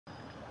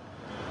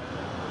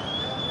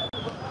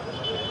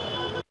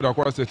The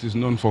Kwara State is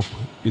known for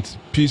its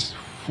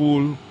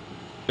peaceful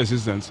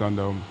existence and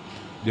the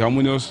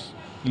harmonious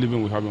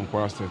living we have in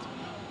Kwara State.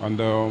 And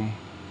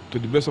to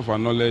the best of our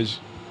knowledge,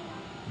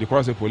 the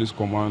Kwara State Police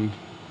Command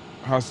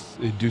has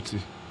a duty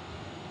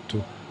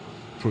to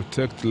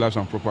protect lives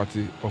and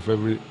property of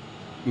every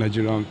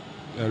Nigerian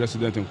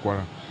resident in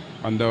Kwara.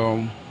 And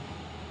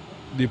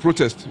the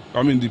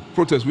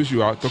protest which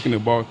you are talking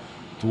about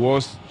to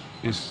us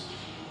is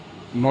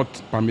not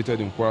permitted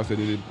in Kwara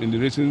State in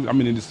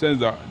the sense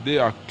that they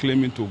are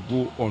claiming to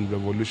go on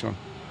revolution.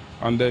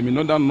 And in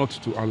order not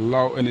to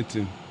allow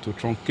anything to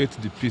truncate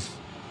the peace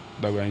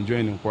that we are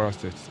enjoying in Kwara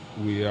State,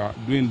 we are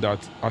doing that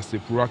as a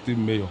proactive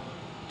mayor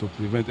to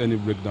prevent any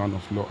breakdown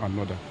of law and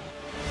order.